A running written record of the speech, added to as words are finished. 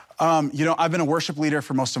I've been a worship leader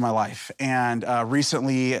for most of my life. And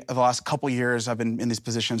recently, the last couple years, I've been in these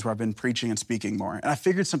positions where I've been preaching and speaking more. And I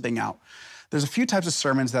figured something out. There's a few types of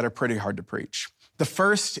sermons that are pretty hard to preach. The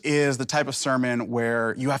first is the type of sermon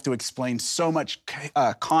where you have to explain so much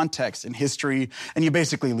context and history, and you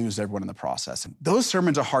basically lose everyone in the process. Those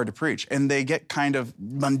sermons are hard to preach, and they get kind of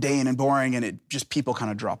mundane and boring, and people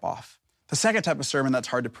kind of drop off. The second type of sermon that's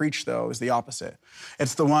hard to preach, though, is the opposite.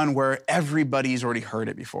 It's the one where everybody's already heard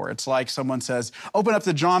it before. It's like someone says, open up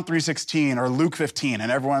to John 3:16 or Luke 15, and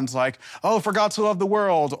everyone's like, oh, for God so loved the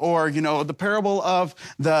world, or, the parable of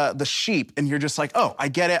the sheep. And you're just like, oh, I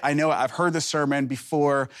get it. I know it. I've heard this sermon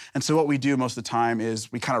before. And so what we do most of the time is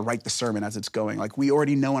we kind of write the sermon as it's going. Like we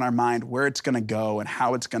already know in our mind where it's going to go and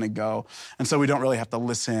how it's going to go. And so we don't really have to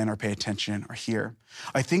listen or pay attention or hear.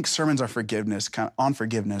 I think sermons on forgiveness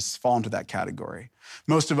fall into that category.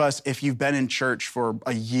 Most of us, if you've been in church for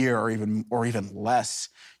a year or even less,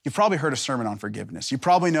 you've probably heard a sermon on forgiveness. You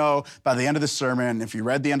probably know by the end of the sermon, if you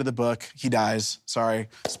read the end of the book, he dies. Sorry,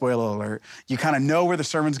 spoiler alert. You kind of know where the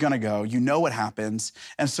sermon's going to go. You know what happens.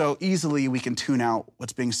 And so easily we can tune out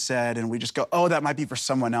what's being said and we just go, oh, that might be for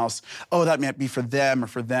someone else. Oh, that might be for them or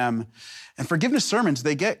for them. And forgiveness sermons,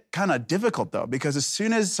 they get kind of difficult though, because as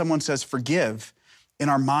soon as someone says forgive, in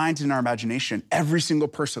our minds and in our imagination, every single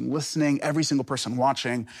person listening, every single person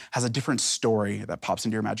watching has a different story that pops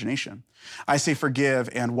into your imagination. I say forgive,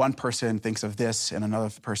 and one person thinks of this, and another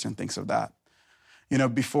person thinks of that.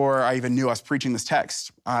 Before I even knew I was preaching this text,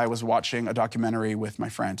 I was watching a documentary with my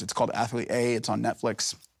friends. It's called Athlete A. It's on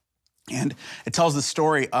Netflix. And it tells the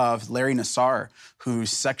story of Larry Nassar, who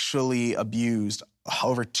sexually abused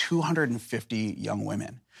over 250 young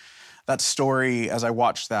women. That story, as I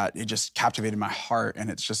watched that, it just captivated my heart, and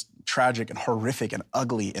it's just tragic and horrific and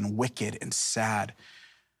ugly and wicked and sad.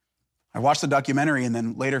 I watched the documentary and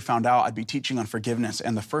then later found out I'd be teaching on forgiveness,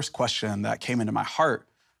 and the first question that came into my heart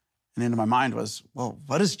and into my mind was, well,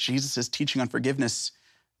 what does Jesus' teaching on forgiveness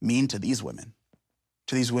mean to these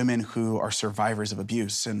women who are survivors of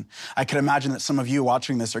abuse? And I can imagine that some of you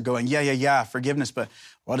watching this are going, yeah, forgiveness, but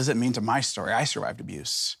what does it mean to my story? I survived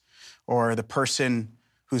abuse. Or the person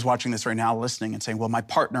who's watching this right now listening and saying, well, my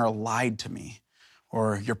partner lied to me,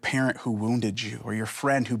 or your parent who wounded you, or your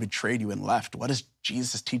friend who betrayed you and left. What does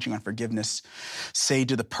Jesus' teaching on forgiveness say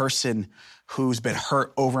to the person who's been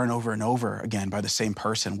hurt over and over and over again by the same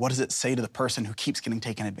person? What does it say to the person who keeps getting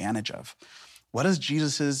taken advantage of? What does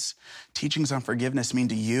Jesus' teachings on forgiveness mean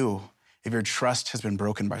to you if your trust has been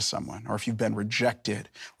broken by someone, or if you've been rejected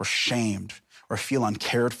or shamed or feel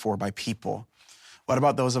uncared for by people? What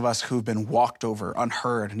about those of us who've been walked over,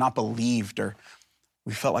 unheard, not believed, or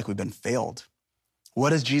we felt like we've been failed?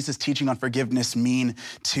 What does Jesus' teaching on forgiveness mean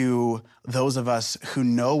to those of us who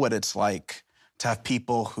know what it's like to have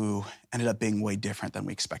people who ended up being way different than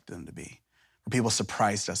we expected them to be, where people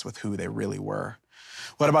surprised us with who they really were?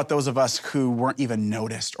 What about those of us who weren't even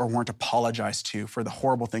noticed or weren't apologized to for the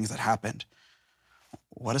horrible things that happened?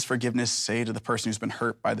 What does forgiveness say to the person who's been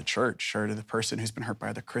hurt by the church or to the person who's been hurt by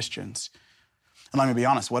other Christians? And let me be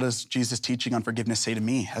honest, what does Jesus' teaching on forgiveness say to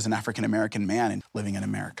me as an African-American man living in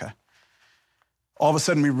America? All of a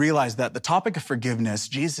sudden we realize that the topic of forgiveness,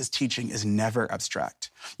 Jesus' teaching is never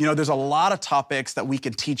abstract. There's a lot of topics that we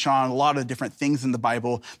can teach on, a lot of different things in the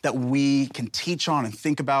Bible that we can teach on and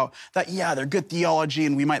think about that, yeah, they're good theology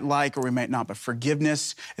and we might like or we might not, but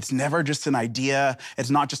forgiveness, it's never just an idea. It's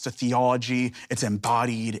not just a theology. It's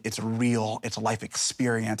embodied, it's real, it's a life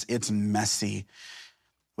experience, it's messy.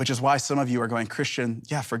 Which is why some of you are going, Christian,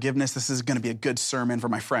 yeah, forgiveness, this is going to be a good sermon for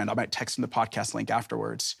my friend. I might text him the podcast link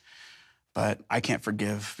afterwards. But I can't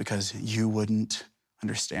forgive because you wouldn't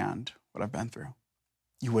understand what I've been through.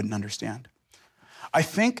 You wouldn't understand. I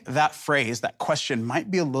think that phrase, that question, might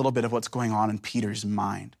be a little bit of what's going on in Peter's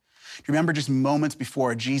mind. Do you remember just moments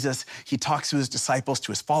before Jesus, he talks to his disciples,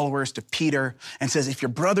 to his followers, to Peter, and says, if your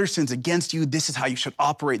brother sins against you, this is how you should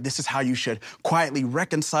operate. This is how you should quietly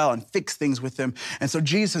reconcile and fix things with them. And so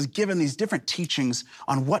Jesus has given these different teachings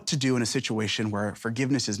on what to do in a situation where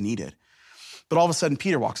forgiveness is needed. But all of a sudden,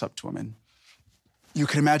 Peter walks up to him, and you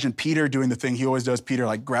can imagine Peter doing the thing he always does, Peter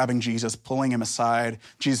like grabbing Jesus, pulling him aside.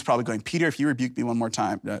 Jesus probably going, Peter, if you rebuke me one more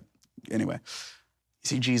time. Anyway, you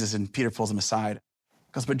see Jesus and Peter pulls him aside.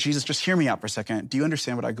 He goes, but Jesus, just hear me out for a second. Do you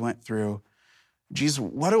understand what I went through? Jesus,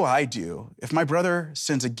 what do I do? If my brother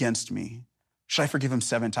sins against me, should I forgive him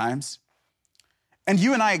 7 times? And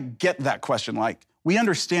you and I get that question. Like, we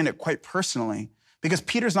understand it quite personally because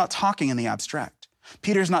Peter's not talking in the abstract.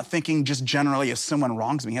 Peter's not thinking just generally if someone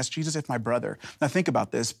wrongs me. Yes, Jesus, if my brother. Now think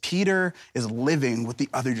about this. Peter is living with the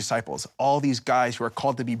other disciples, all these guys who are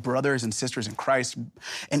called to be brothers and sisters in Christ.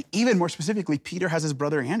 And even more specifically, Peter has his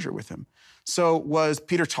brother Andrew with him. So was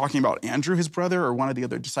Peter talking about Andrew, his brother, or one of the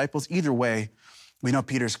other disciples? Either way, we know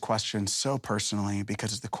Peter's question so personally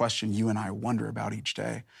because it's the question you and I wonder about each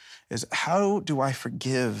day is, how do I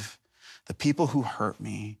forgive the people who hurt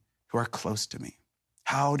me, who are close to me?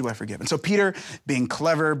 How do I forgive? And so Peter, being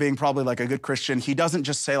clever, being probably like a good Christian, he doesn't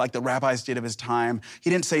just say like the rabbis did of his time. He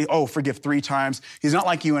didn't say, oh, forgive 3 times. He's not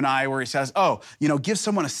like you and I where he says, oh, give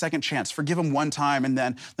someone a second chance, forgive him 1 time. And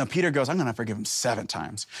then, no, Peter goes, I'm going to forgive him 7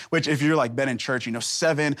 times, which if you're like been in church,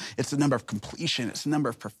 7, it's the number of completion. It's the number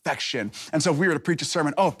of perfection. And so if we were to preach a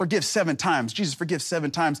sermon, oh, forgive 7 times. Jesus forgives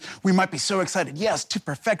 7 times. We might be so excited. Yes, to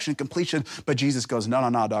perfection, completion. But Jesus goes, no,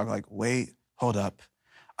 dog. Like, wait, hold up.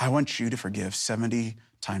 I want you to forgive 70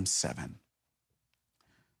 times 7.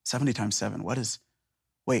 70 times 7.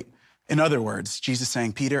 Wait. In other words, Jesus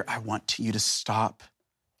saying, Peter, I want you to stop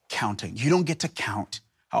counting. You don't get to count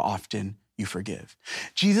how often you forgive.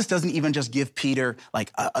 Jesus doesn't even just give Peter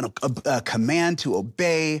like a command to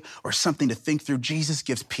obey or something to think through. Jesus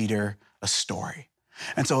gives Peter a story.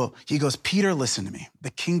 And so he goes, Peter, listen to me. The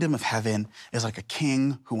kingdom of heaven is like a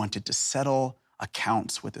king who wanted to settle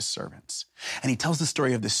accounts with his servants. And he tells the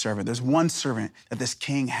story of this servant. There's one servant that this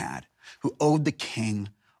king had who owed the king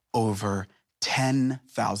over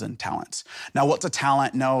 10,000 talents. Now, what's a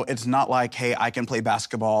talent? No, it's not like, hey, I can play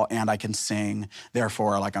basketball and I can sing,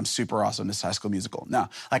 therefore, like I'm super awesome in this High School Musical. No,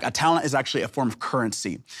 like a talent is actually a form of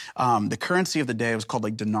currency. The currency of the day was called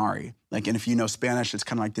like denarii. Like, and if you know Spanish, it's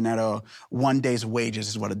kind of like dinero. 1 day's wages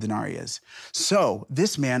is what a denarii is. So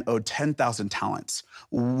this man owed 10,000 talents.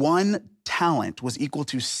 1 talent was equal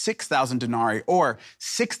to 6,000 denarii or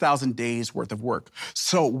 6,000 days worth of work.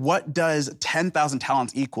 So what does 10,000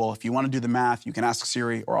 talents equal? If you want to do the math, you can ask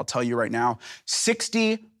Siri or I'll tell you right now.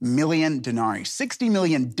 60 million denarii, 60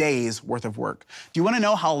 million days worth of work. Do you want to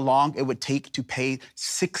know how long it would take to pay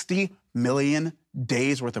 60 million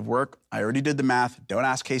days worth of work? I already did the math. Don't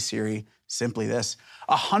ask Hey Siri. Simply this: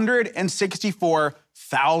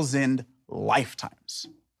 164,000 lifetimes.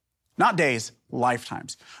 Not days,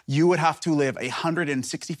 lifetimes. You would have to live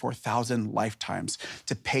 164,000 lifetimes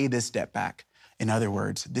to pay this debt back. In other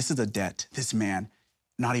words, this is a debt this man,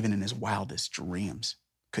 not even in his wildest dreams,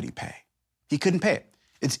 could he pay. He couldn't pay it.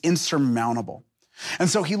 It's insurmountable. And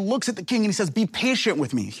so he looks at the king and he says, be patient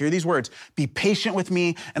with me. Hear these words: be patient with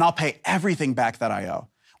me and I'll pay everything back that I owe.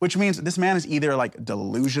 Which means this man is either like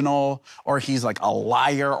delusional or he's like a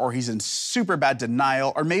liar or he's in super bad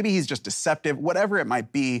denial or maybe he's just deceptive, whatever it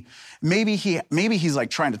might be. Maybe he's like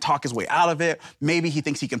trying to talk his way out of it. Maybe he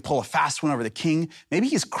thinks he can pull a fast one over the king. Maybe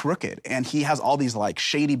he's crooked and he has all these like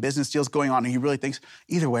shady business deals going on and he really thinks,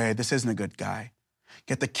 either way, this isn't a good guy.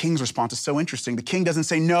 Yet the king's response is so interesting. The king doesn't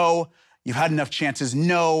say, no, you've had enough chances.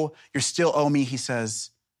 No, you're still owe me. He says,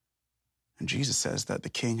 and Jesus says that the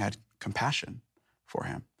king had compassion for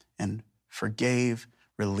him and forgave,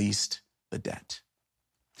 released the debt.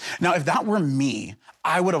 Now, if that were me,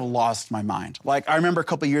 I would have lost my mind. Like, I remember a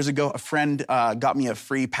couple of years ago, a friend got me a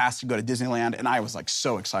free pass to go to Disneyland, and I was like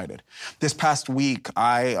so excited. This past week,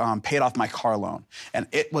 I paid off my car loan, and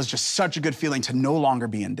it was just such a good feeling to no longer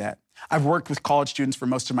be in debt. I've worked with college students for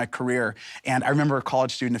most of my career, and I remember a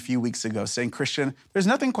college student a few weeks ago saying, Christian, there's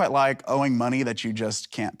nothing quite like owing money that you just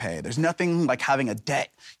can't pay. There's nothing like having a debt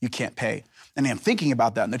you can't pay. And I'm thinking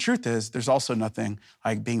about that, and the truth is, there's also nothing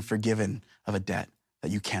like being forgiven of a debt that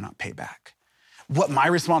you cannot pay back. What my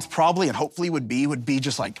response probably and hopefully would be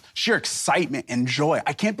just like sheer excitement and joy.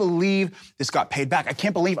 I can't believe this got paid back. I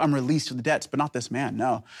can't believe I'm released of the debts, but not this man.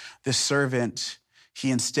 No, this servant,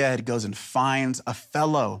 he instead goes and finds a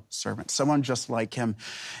fellow servant, someone just like him.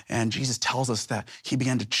 And Jesus tells us that he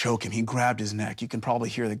began to choke him. He grabbed his neck. You can probably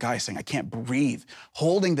hear the guy saying, I can't breathe,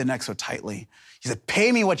 holding the neck so tightly. He said,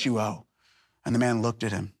 pay me what you owe. And the man looked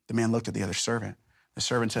at him. The man looked at the other servant. The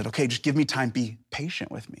servant said, okay, just give me time. Be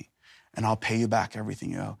patient with me, and I'll pay you back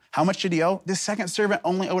everything you owe. How much did he owe? This second servant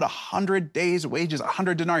only owed 100 days' wages,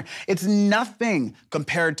 100 denarii. It's nothing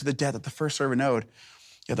compared to the debt that the first servant owed.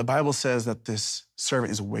 Yet the Bible says that this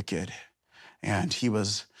servant is wicked, and he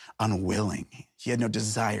was unwilling. He had no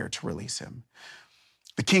desire to release him.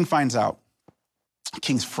 The king finds out. The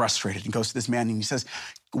king's frustrated and goes to this man and he says,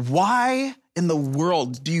 why in the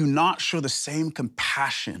world do you not show the same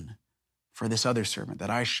compassion for this other servant that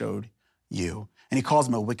I showed you? And he calls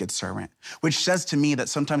him a wicked servant, which says to me that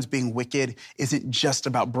sometimes being wicked isn't just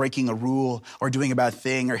about breaking a rule or doing a bad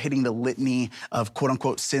thing or hitting the litany of quote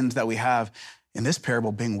unquote sins that we have. In this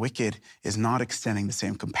parable, being wicked is not extending the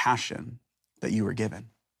same compassion that you were given.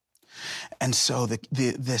 And so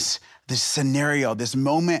this scenario, this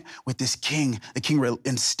moment with this king, the king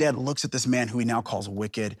instead looks at this man who he now calls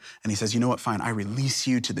wicked, and he says, you know what, fine, I release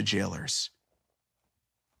you to the jailers.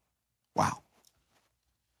 Wow,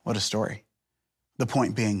 what a story. The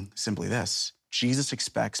point being simply this: Jesus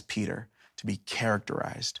expects Peter to be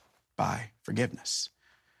characterized by forgiveness.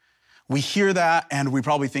 We hear that and we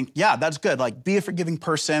probably think, yeah, that's good. Like, be a forgiving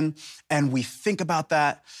person. And we think about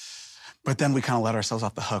that, but then we kind of let ourselves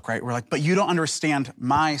off the hook, right? We're like, but you don't understand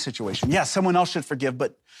my situation. Yeah, someone else should forgive,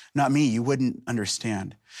 but not me. You wouldn't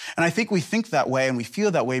understand. And I think we think that way and we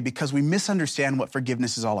feel that way because we misunderstand what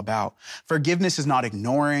forgiveness is all about. Forgiveness is not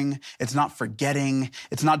ignoring. It's not forgetting.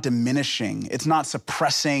 It's not diminishing. It's not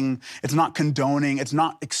suppressing. It's not condoning. It's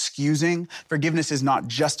not excusing. Forgiveness is not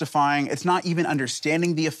justifying. It's not even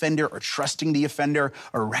understanding the offender or trusting the offender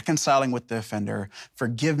or reconciling with the offender.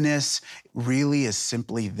 Forgiveness really is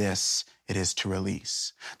simply this: it is to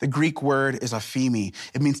release. The Greek word is aphemi.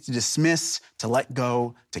 It means to dismiss, to let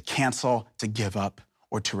go, to cancel, to give up,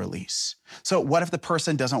 or to release. So what if the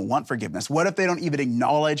person doesn't want forgiveness? What if they don't even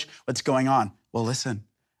acknowledge what's going on? Well, listen,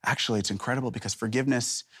 actually, it's incredible because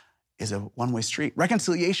forgiveness is a one-way street.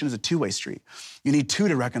 Reconciliation is a two-way street. You need two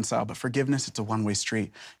to reconcile, but forgiveness, it's a one-way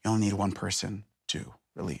street. You only need one person to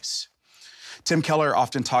release. Tim Keller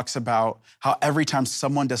often talks about how every time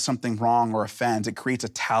someone does something wrong or offends, it creates a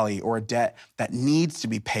tally or a debt that needs to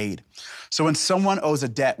be paid. So when someone owes a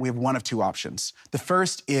debt, we have one of two options. The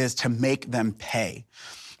first is to make them pay.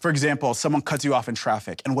 For example, someone cuts you off in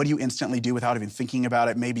traffic, and what do you instantly do without even thinking about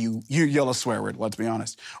it? Maybe you yell a swear word, let's be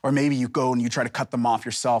honest. Or maybe you go and you try to cut them off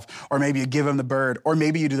yourself. Or maybe you give them the bird. Or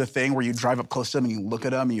maybe you do the thing where you drive up close to them and you look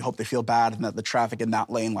at them and you hope they feel bad and that the traffic in that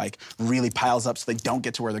lane really piles up so they don't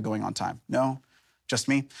get to where they're going on time. No, just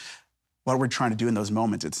me. What we're trying to do in those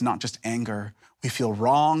moments, it's not just anger. We feel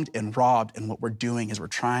wronged and robbed, and what we're doing is we're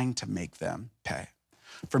trying to make them pay.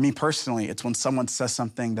 For me personally, it's when someone says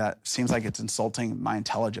something that seems like it's insulting my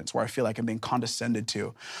intelligence, where I feel like I'm being condescended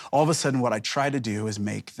to. All of a sudden, what I try to do is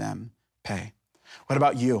make them pay. What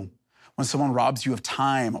about you? When someone robs you of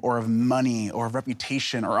time or of money or of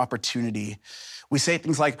reputation or opportunity, we say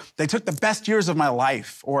things like, they took the best years of my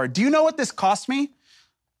life, or do you know what this cost me?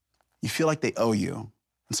 You feel like they owe you.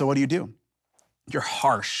 And so what do? You're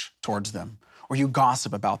harsh towards them, or you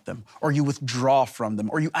gossip about them, or you withdraw from them,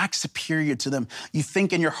 or you act superior to them. You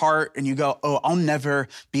think in your heart and you go, oh, I'll never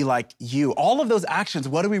be like you. All of those actions,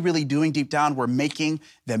 what are we really doing deep down? We're making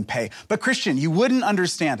them pay. But Christian, you wouldn't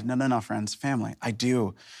understand. No, friends, family, I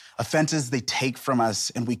do. Offenses, they take from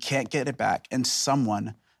us and we can't get it back, and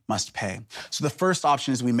someone must pay. So the first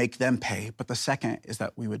option is we make them pay, but the second is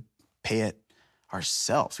that we would pay it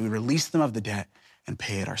ourselves. We release them of the debt and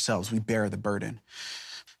pay it ourselves. We bear the burden.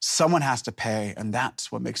 Someone has to pay, and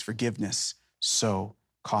that's what makes forgiveness so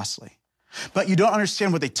costly. But you don't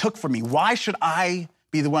understand what they took from me. Why should I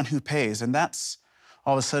be the one who pays? And that's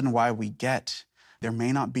all of a sudden why we get there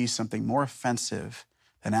may not be something more offensive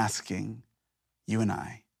than asking you and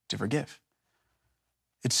I to forgive.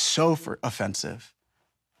 It's so offensive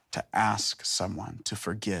to ask someone to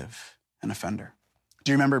forgive an offender.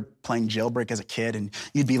 Do you remember playing jailbreak as a kid, and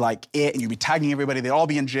you'd be like it, and you'd be tagging everybody, they'd all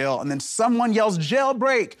be in jail, and then someone yells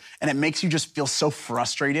jailbreak, and it makes you just feel so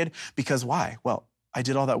frustrated because why? Well, I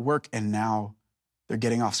did all that work and now they're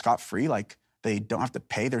getting off scot-free, like they don't have to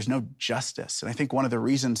pay. There's no justice. And I think one of the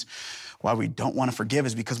reasons why we don't want to forgive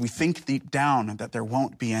is because we think deep down that there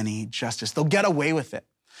won't be any justice. They'll get away with it.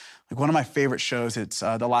 Like one of my favorite shows, it's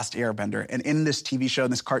The Last Airbender. And in this TV show, in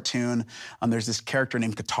this cartoon, there's this character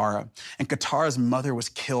named Katara. And Katara's mother was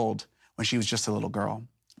killed when she was just a little girl.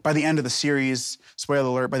 By the end of the series, spoiler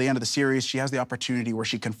alert, by the end of the series, she has the opportunity where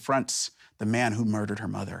she confronts the man who murdered her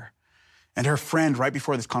mother. And her friend, right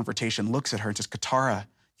before this confrontation, looks at her and says, Katara,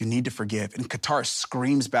 you need to forgive. And Katara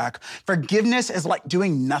screams back, forgiveness is like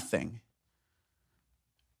doing nothing.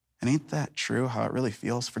 And ain't that true, how it really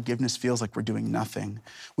feels? Forgiveness feels like we're doing nothing.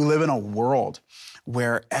 We live in a world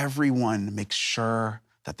where everyone makes sure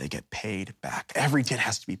that they get paid back. Every debt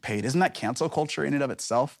has to be paid. Isn't that cancel culture in and of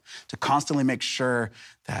itself? To constantly make sure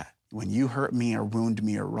that when you hurt me or wound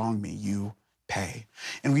me or wrong me, you pay.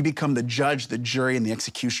 And we become the judge, the jury, and the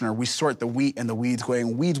executioner. We sort the wheat and the weeds,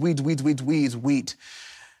 going weeds, wheat.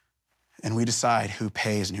 And we decide who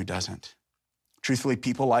pays and who doesn't. Truthfully,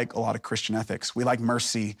 people like a lot of Christian ethics. We like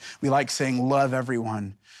mercy. We like saying love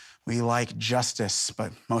everyone. We like justice,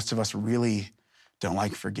 but most of us really don't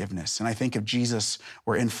like forgiveness. And I think if Jesus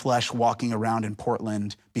were in flesh walking around in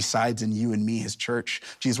Portland, besides in you and me, his church,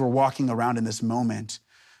 Jesus were walking around in this moment,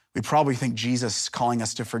 we probably think Jesus calling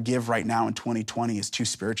us to forgive right now in 2020 is too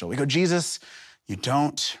spiritual. We go, Jesus, You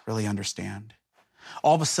don't really understand.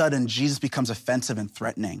 All of a sudden, Jesus becomes offensive and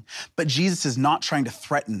threatening. But Jesus is not trying to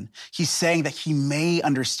threaten. He's saying that he may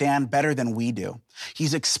understand better than we do.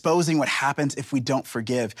 He's exposing what happens if we don't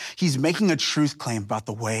forgive. He's making a truth claim about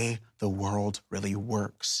the way the world really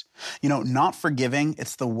works. Not forgiving,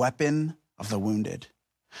 it's the weapon of the wounded.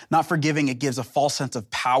 Not forgiving, it gives a false sense of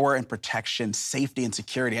power and protection, safety and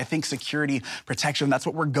security. I think security, protection, that's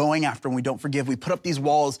what we're going after when we don't forgive. We put up these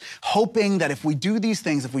walls hoping that if we do these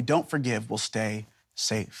things, if we don't forgive, we'll stay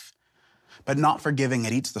safe. But not forgiving,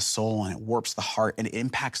 it eats the soul and it warps the heart and it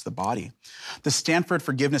impacts the body. The Stanford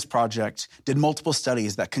Forgiveness Project did multiple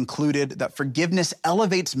studies that concluded that forgiveness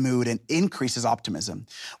elevates mood and increases optimism,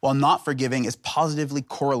 while not forgiving is positively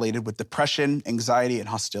correlated with depression, anxiety, and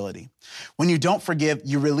hostility. When you don't forgive,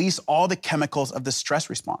 you release all the chemicals of the stress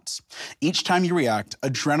response. Each time you react,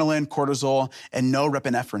 adrenaline, cortisol, and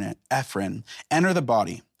norepinephrine enter the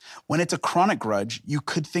body. When it's a chronic grudge, you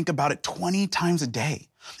could think about it 20 times a day.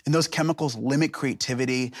 And those chemicals limit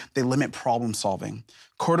creativity, they limit problem solving.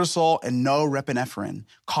 Cortisol and norepinephrine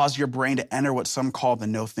cause your brain to enter what some call the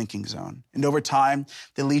no thinking zone. And over time,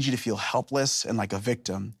 they lead you to feel helpless and like a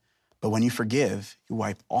victim. But when you forgive, you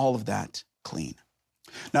wipe all of that clean.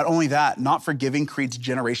 Not only that, not forgiving creates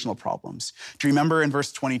generational problems. Do you remember in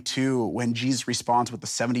verse 22 when Jesus responds with the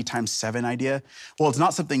 70 times 7 idea? Well, it's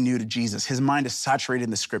not something new to Jesus. His mind is saturated in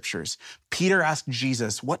the scriptures. Peter asked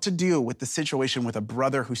Jesus what to do with the situation with a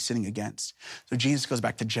brother who's sinning against. So Jesus goes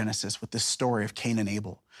back to Genesis with this story of Cain and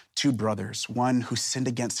Abel, two brothers, one who sinned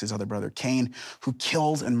against his other brother, Cain, who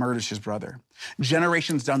kills and murders his brother.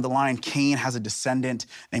 Generations down the line, Cain has a descendant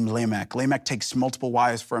named Lamech. Lamech takes multiple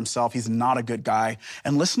wives for himself. He's not a good guy.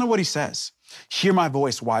 And listen to what he says. Hear my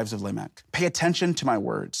voice, wives of Lamech. Pay attention to my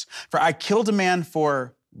words. For I killed a man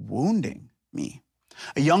for wounding me,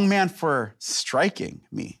 a young man for striking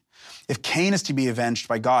me. If Cain is to be avenged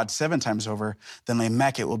by God 7 times over, then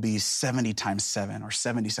Lamech it will be 70 times 7 or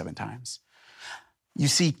 77 times. You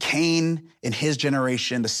see Cain in his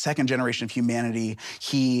generation, the second generation of humanity,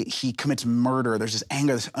 he commits murder. There's this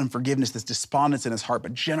anger, this unforgiveness, this despondence in his heart.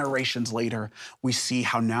 But generations later, we see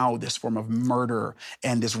how now this form of murder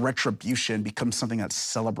and this retribution becomes something that's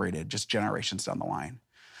celebrated just generations down the line.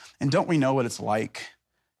 And don't we know what it's like?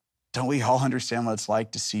 Don't we all understand what it's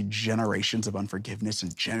like to see generations of unforgiveness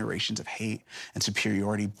and generations of hate and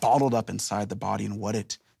superiority bottled up inside the body and what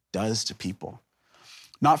it does to people?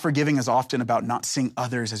 Not forgiving is often about not seeing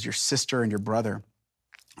others as your sister and your brother.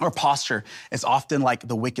 Our posture is often like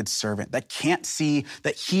the wicked servant that can't see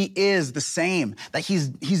that he is the same, that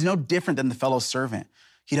he's no different than the fellow servant.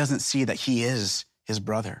 He doesn't see that he is his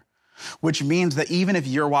brother, which means that even if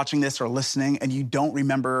you're watching this or listening and you don't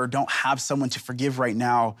remember or don't have someone to forgive right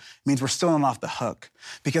now, it means we're still not off the hook.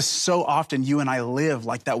 Because so often you and I live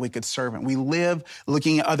like that wicked servant. We live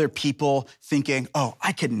looking at other people thinking, oh,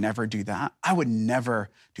 I could never do that. I would never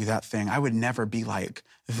do that thing. I would never be like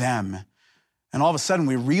them. And all of a sudden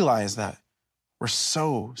we realize that we're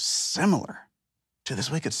so similar to this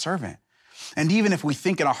wicked servant. And even if we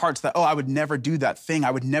think in our hearts that, oh, I would never do that thing,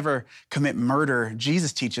 I would never commit murder,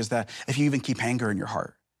 Jesus teaches that if you even keep anger in your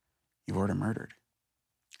heart, you've already murdered.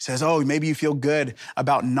 He says, oh, maybe you feel good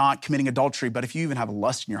about not committing adultery, but if you even have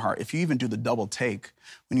lust in your heart, if you even do the double take,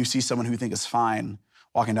 when you see someone who you think is fine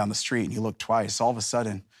walking down the street and you look twice, all of a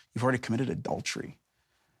sudden, you've already committed adultery.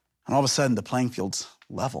 And all of a sudden, the playing field's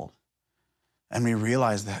leveled. And we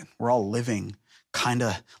realize that we're all living kind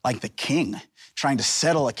of like the king, trying to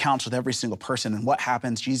settle accounts with every single person. And what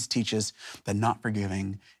happens? Jesus teaches that not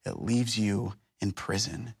forgiving, it leaves you in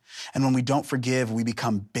prison. And when we don't forgive, we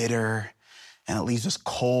become bitter, and it leaves us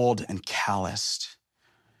cold and calloused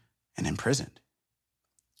and imprisoned.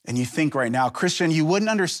 And you think right now, Christian, you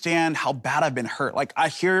wouldn't understand how bad I've been hurt. Like I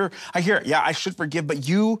hear, yeah, I should forgive, but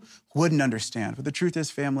you wouldn't understand. But the truth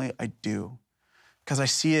is, family, I do. Because I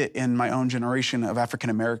see it in my own generation of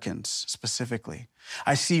African Americans specifically.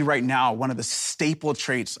 I see right now one of the staple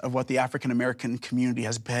traits of what the African American community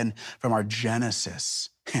has been from our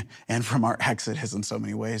Genesis and from our Exodus in so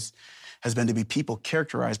many ways, has been to be people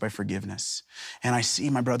characterized by forgiveness. And I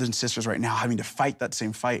see my brothers and sisters right now having to fight that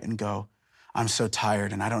same fight and go, I'm so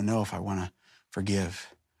tired and I don't know if I want to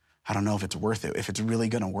forgive. I don't know if it's worth it, if it's really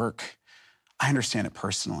going to work. I understand it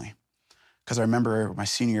personally. Because I remember my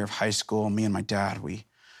senior year of high school, me and my dad,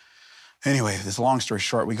 anyway, this long story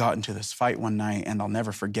short, we got into this fight one night, and I'll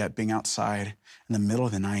never forget being outside in the middle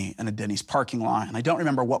of the night in a Denny's parking lot. And I don't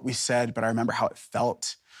remember what we said, but I remember how it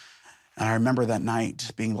felt. And I remember that night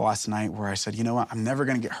being the last night where I said, you know what, I'm never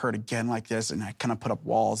going to get hurt again like this. And I kind of put up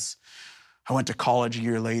walls. I went to college a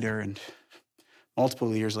year later, and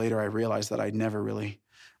multiple years later, I realized that I'd never really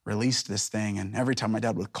released this thing. And every time my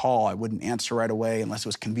dad would call, I wouldn't answer right away unless it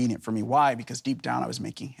was convenient for me. Why? Because deep down, I was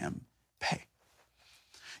making him pay.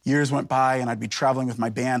 Years went by and I'd be traveling with my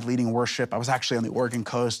band, leading worship. I was actually on the Oregon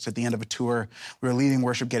coast at the end of a tour. We were leading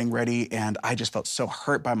worship, getting ready, and I just felt so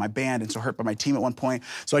hurt by my band and so hurt by my team at one point.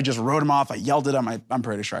 So I just wrote them off. I yelled at them. I'm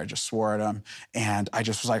pretty sure I just swore at them. And I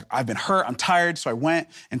just was like, I've been hurt. I'm tired. So I went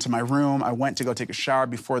into my room. I went to go take a shower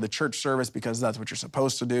before the church service because that's what you're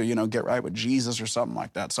supposed to do, get right with Jesus or something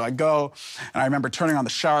like that. So I go, and I remember turning on the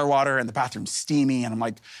shower water and the bathroom's steamy. And I'm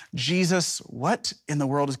like, Jesus, what in the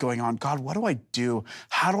world is going on? God, what do I do?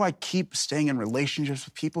 How do I keep staying in relationships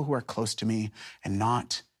with people who are close to me and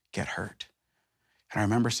not get hurt? And I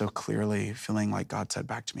remember so clearly feeling like God said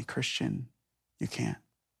back to me, Christian, you can't.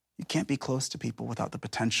 You can't be close to people without the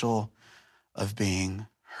potential of being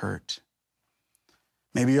hurt.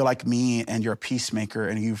 Maybe you're like me and you're a peacemaker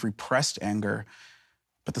and you've repressed anger,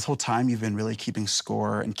 but this whole time you've been really keeping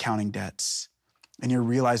score and counting debts. And you're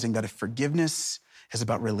realizing that if forgiveness is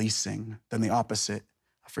about releasing, then the opposite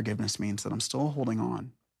of forgiveness means that I'm still holding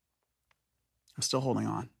on. I'm still holding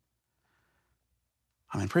on.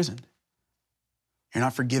 I'm imprisoned. You're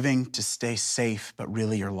not forgiving to stay safe, but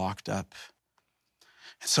really you're locked up.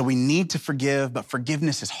 And so we need to forgive, but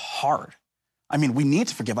forgiveness is hard. I mean, we need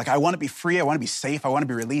to forgive. Like, I want to be free. I want to be safe. I want to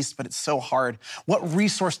be released, but it's so hard. What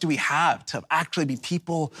resource do we have to actually be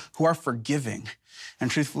people who are forgiving? And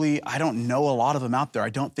truthfully, I don't know a lot of them out there. I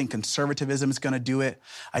don't think conservatism is going to do it.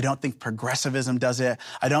 I don't think progressivism does it.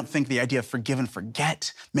 I don't think the idea of forgive and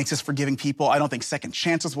forget makes us forgiving people. I don't think second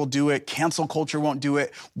chances will do it. Cancel culture won't do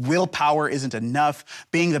it. Willpower isn't enough.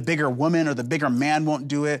 Being the bigger woman or the bigger man won't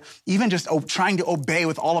do it. Even just trying to obey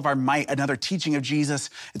with all of our might another teaching of Jesus,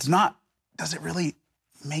 does it really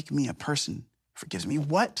make me a person who forgives me?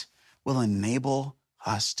 What will enable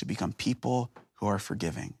us to become people who are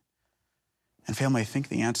forgiving? And family, I think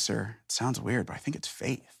the answer, it sounds weird, but I think it's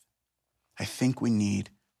faith. I think we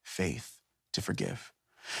need faith to forgive.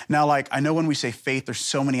 Now, I know when we say faith, there's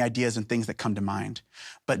so many ideas and things that come to mind,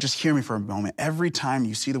 but just hear me for a moment. Every time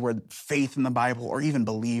you see the word faith in the Bible or even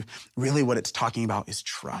believe, really what it's talking about is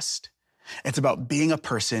trust. It's about being a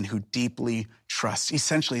person who deeply trusts.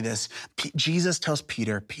 Essentially this, Jesus tells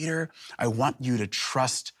Peter, I want you to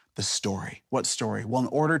trust the story. What story? Well, in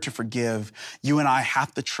order to forgive, you and I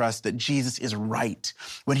have to trust that Jesus is right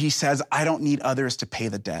when he says, I don't need others to pay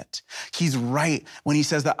the debt. He's right when he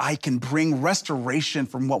says that I can bring restoration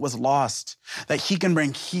from what was lost, that he can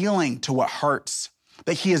bring healing to what hurts,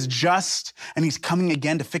 that he is just and he's coming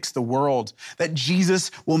again to fix the world, that Jesus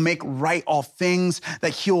will make right all things, that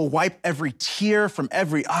he'll wipe every tear from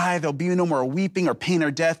every eye. There'll be no more weeping or pain or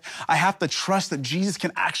death. I have to trust that Jesus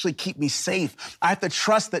can actually keep me safe. I have to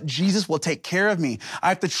trust that Jesus will take care of me. I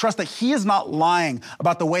have to trust that he is not lying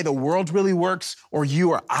about the way the world really works or you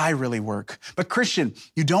or I really work. But Christian,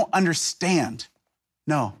 you don't understand.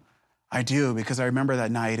 No. I do, because I remember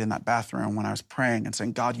that night in that bathroom when I was praying and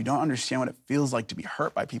saying, God, you don't understand what it feels like to be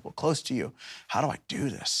hurt by people close to you. How do I do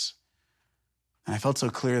this? And I felt so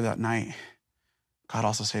clear that night. God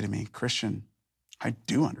also said to me, Christian, I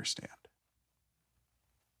do understand.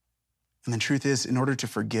 And the truth is, in order to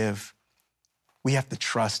forgive, we have to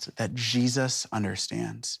trust that Jesus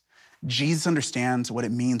understands. Jesus understands what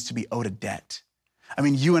it means to be owed a debt. I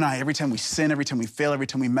mean, you and I, every time we sin, every time we fail, every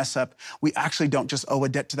time we mess up, we actually don't just owe a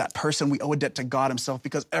debt to that person. We owe a debt to God himself,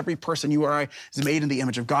 because every person, you or I, is made in the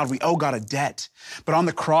image of God. We owe God a debt. But on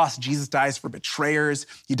the cross, Jesus dies for betrayers.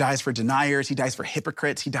 He dies for deniers. He dies for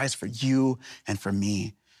hypocrites. He dies for you and for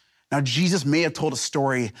me. Now, Jesus may have told a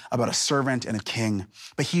story about a servant and a king,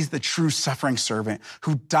 but he's the true suffering servant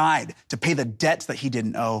who died to pay the debts that he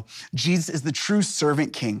didn't owe. Jesus is the true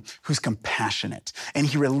servant king who's compassionate, and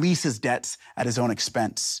he releases debts at his own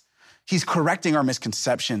expense. He's correcting our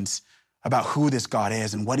misconceptions about who this God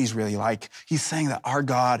is and what he's really like. He's saying that our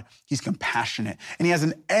God, he's compassionate, and he has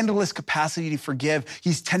an endless capacity to forgive.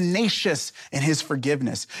 He's tenacious in his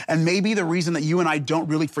forgiveness. And maybe the reason that you and I don't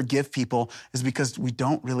really forgive people is because we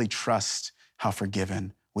don't really trust how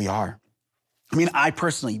forgiven we are. I mean, I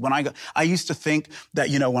personally, I used to think that,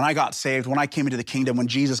 when I got saved, when I came into the kingdom, when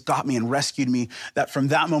Jesus got me and rescued me, that from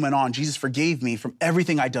that moment on, Jesus forgave me from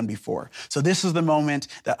everything I'd done before. So this is the moment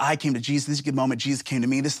that I came to Jesus. This is the moment Jesus came to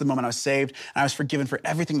me. This is the moment I was saved, and I was forgiven for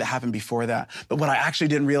everything that happened before that. But what I actually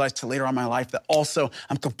didn't realize till later on in my life, that also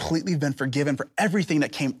I'm completely been forgiven for everything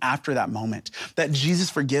that came after that moment. That his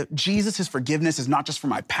forgiveness is not just for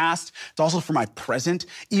my past, it's also for my present.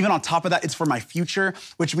 Even on top of that, it's for my future,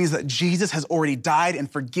 which means that Jesus has already died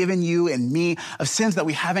and forgiven you and me of sins that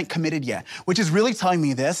we haven't committed yet, which is really telling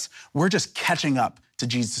me this: we're just catching up to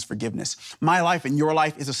Jesus' forgiveness. My life and your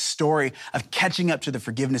life is a story of catching up to the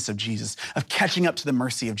forgiveness of Jesus, of catching up to the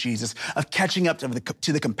mercy of Jesus, of catching up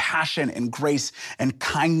to the compassion and grace and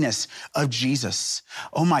kindness of Jesus.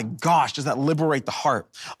 Oh my gosh, does that liberate the heart?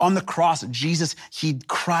 On the cross, Jesus, he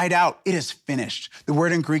cried out, "It is finished." The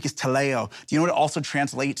word in Greek is teleo. Do you know what it also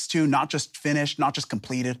translates to? Not just finished, not just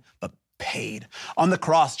completed, but paid. On the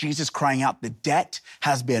cross, Jesus crying out, the debt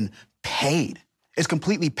has been paid. It's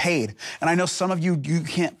completely paid. And I know some of you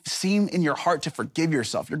can't seem in your heart to forgive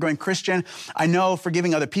yourself. You're going, "Christian, I know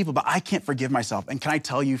forgiving other people, but I can't forgive myself." And can I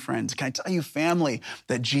tell you, friends, can I tell you, family,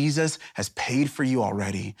 that Jesus has paid for you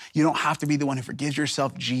already? You don't have to be the one who forgives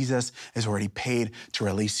yourself. Jesus has already paid to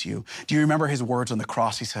release you. Do you remember his words on the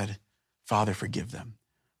cross? He said, "Father, forgive them,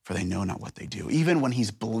 for they know not what they do." Even when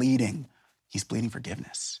he's bleeding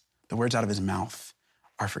forgiveness. The words out of his mouth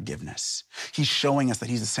are forgiveness. He's showing us that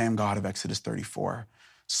he's the same God of Exodus 34,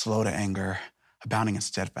 slow to anger, abounding in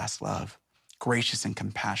steadfast love, gracious and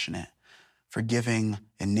compassionate, forgiving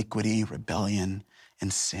iniquity, rebellion,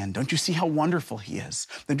 and sin. Don't you see how wonderful he is?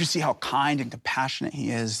 Don't you see how kind and compassionate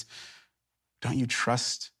he is? Don't you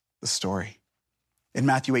trust the story? In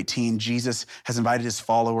Matthew 18, Jesus has invited his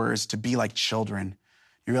followers to be like children.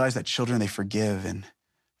 You realize that children, they forgive. And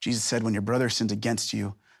Jesus said, when your brother sins against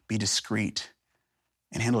you, be discreet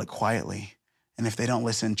and handle it quietly. And if they don't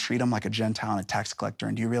listen, treat them like a Gentile and a tax collector.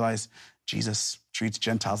 And do you realize Jesus treats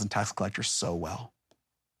Gentiles and tax collectors so well?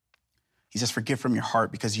 He says, forgive from your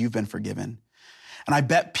heart because you've been forgiven. And I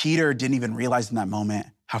bet Peter didn't even realize in that moment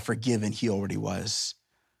how forgiven he already was.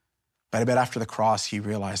 But I bet after the cross, he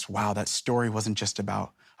realized, wow, that story wasn't just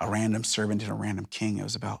about a random servant and a random king. It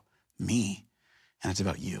was about me, and it's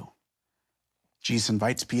about you. Jesus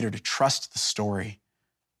invites Peter to trust the story,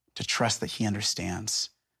 to trust that he understands,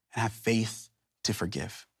 and have faith to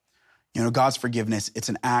forgive. You know, God's forgiveness, it's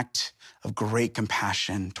an act of great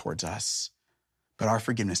compassion towards us, but our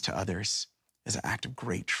forgiveness to others is an act of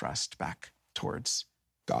great trust back towards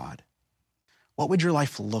God. What would your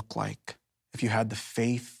life look like if you had the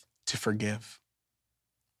faith to forgive?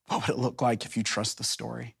 What would it look like if you trust the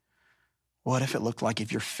story? What if it looked like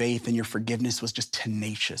if your faith and your forgiveness was just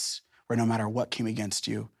tenacious, where no matter what came against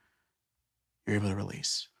you, you're able to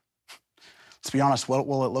release? Let's be honest, what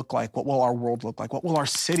will it look like? What will our world look like? What will our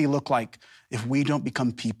city look like if we don't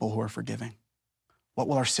become people who are forgiving? What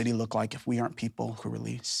will our city look like if we aren't people who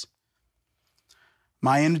release?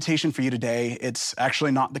 My invitation for you today, it's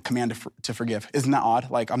actually not the command to forgive. Isn't that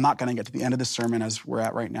odd? Like, I'm not going to get to the end of the sermon as we're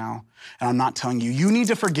at right now, and I'm not telling you, you need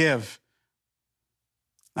to forgive.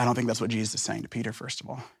 I don't think that's what Jesus is saying to Peter, first of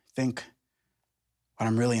all. I think what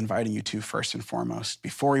I'm really inviting you to, first and foremost,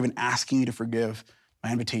 before even asking you to forgive,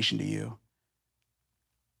 my invitation to you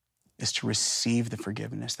is to receive the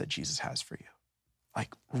forgiveness that Jesus has for you.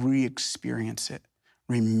 Like, re-experience it,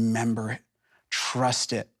 remember it,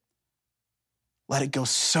 trust it. Let it go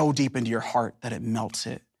so deep into your heart that it melts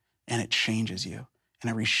it and it changes you and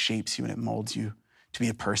it reshapes you and it molds you to be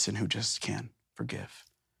a person who just can forgive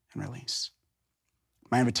and release.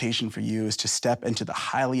 My invitation for you is to step into the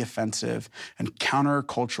highly offensive and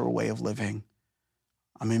countercultural way of living.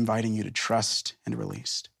 I'm inviting you to trust and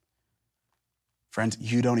release. Friends,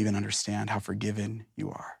 you don't even understand how forgiven you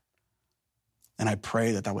are. And I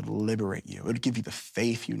pray that would liberate you. It would give you the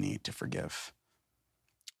faith you need to forgive.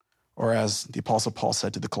 Or as the Apostle Paul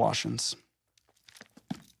said to the Colossians,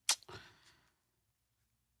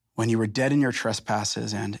 when you were dead in your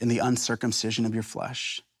trespasses and in the uncircumcision of your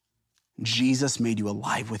flesh, Jesus made you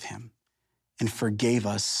alive with him and forgave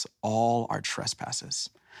us all our trespasses.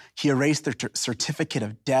 He erased the certificate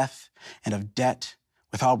of death and of debt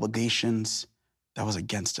with obligations that was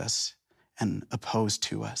against us and opposed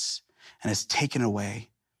to us, and has taken away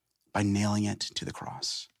by nailing it to the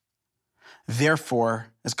cross. Therefore,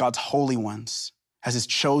 as God's holy ones, as his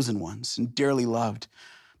chosen ones and dearly loved,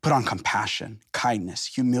 put on compassion, kindness,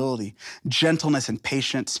 humility, gentleness, and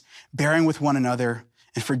patience, bearing with one another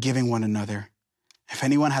and forgiving one another. If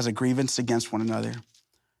anyone has a grievance against one another,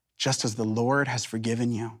 just as the Lord has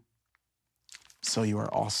forgiven you, so you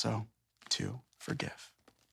are also to forgive.